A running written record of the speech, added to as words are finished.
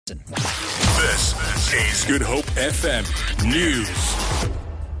Boston. This is Good Hope FM News.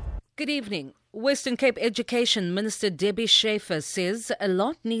 Good evening. Western Cape Education Minister Debbie Schafer says a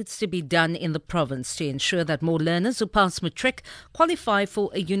lot needs to be done in the province to ensure that more learners who pass matric qualify for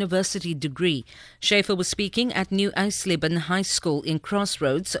a university degree. Schafer was speaking at New Eisleben High School in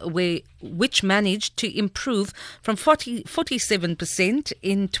Crossroads, which managed to improve from 47%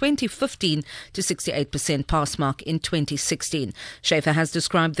 in 2015 to 68% pass mark in 2016. Schafer has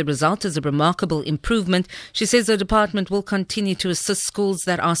described the result as a remarkable improvement. She says the department will continue to assist schools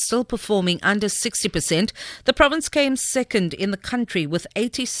that are still performing under 60%. The province came second in the country with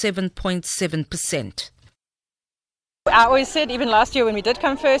 87.7%. I always said, even last year when we did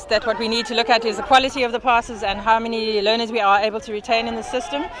come first, that what we need to look at is the quality of the passes and how many learners we are able to retain in the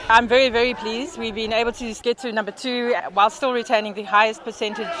system. I'm very, very pleased. We've been able to get to number 2 while still retaining the highest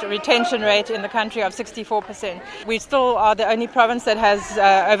percentage retention rate in the country of 64%. We still are the only province that has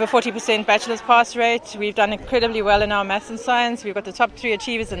over 40% bachelor's pass rate. We've done incredibly well in our maths and science. We've got the top 3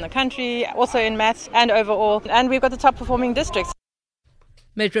 achievers in the country, also in maths and overall. And we've got the top performing districts.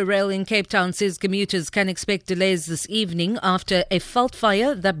 Metro Rail in Cape Town says commuters can expect delays this evening after a fault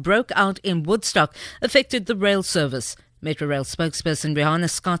fire that broke out in Woodstock affected the rail service. Metro Rail spokesperson Rihanna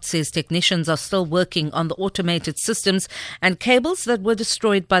Scott says technicians are still working on the automated systems and cables that were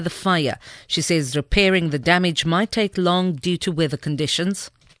destroyed by the fire. She says repairing the damage might take long due to weather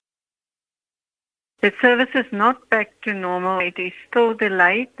conditions. The service is not back to normal. It is still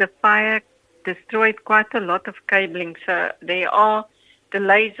delayed. The fire destroyed quite a lot of cabling, so there are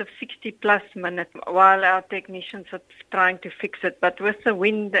delays of 60 plus minutes while our technicians are trying to fix it. But with the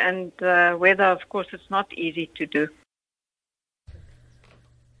wind and the weather, of course, it's not easy to do.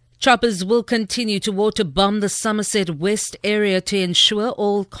 Choppers will continue to water-bomb the Somerset West area to ensure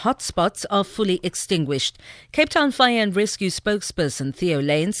all hotspots are fully extinguished. Cape Town Fire and Rescue spokesperson Theo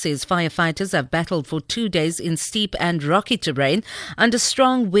Lane says firefighters have battled for 2 days in steep and rocky terrain under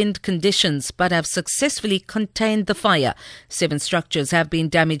strong wind conditions but have successfully contained the fire. 7 structures have been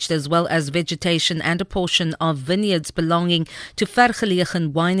damaged as well as vegetation and a portion of vineyards belonging to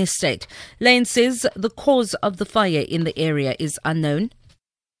Vergelegen Wine Estate. Lane says the cause of the fire in the area is unknown.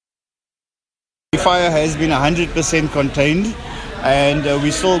 The fire has been 100% contained and we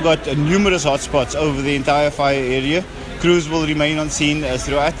still got numerous hotspots over the entire fire area. Crews will remain on scene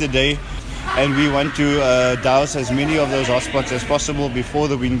throughout the day and we want to douse as many of those hotspots as possible before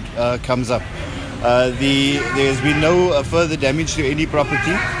the wind comes up. There's been no further damage to any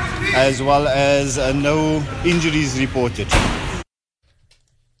property as well as no injuries reported.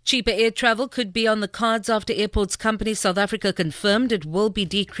 Cheaper air travel could be on the cards after Airports Company South Africa confirmed it will be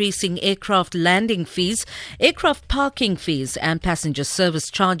decreasing aircraft landing fees, aircraft parking fees and passenger service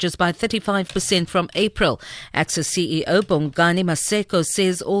charges by 35% from April. AXA CEO Bongani Maseko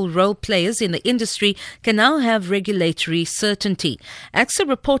says all role players in the industry can now have regulatory certainty. AXA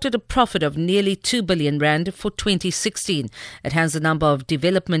reported a profit of nearly 2 billion rand for 2016. It has a number of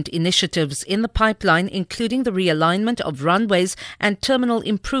development initiatives in the pipeline, including the realignment of runways and terminal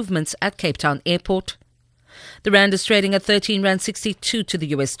improvements at Cape Town Airport. The rand is trading at 13 rand 62 to the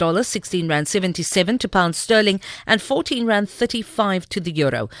US dollar, 16 rand 77 to pound sterling and 14 rand 35 to the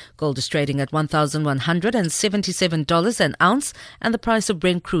euro. Gold is trading at $1,177 an ounce and the price of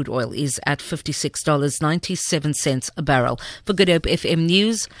Brent crude oil is at $56.97 a barrel. For Good Hope FM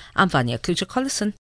News, I'm Vanya Klucher-Collison.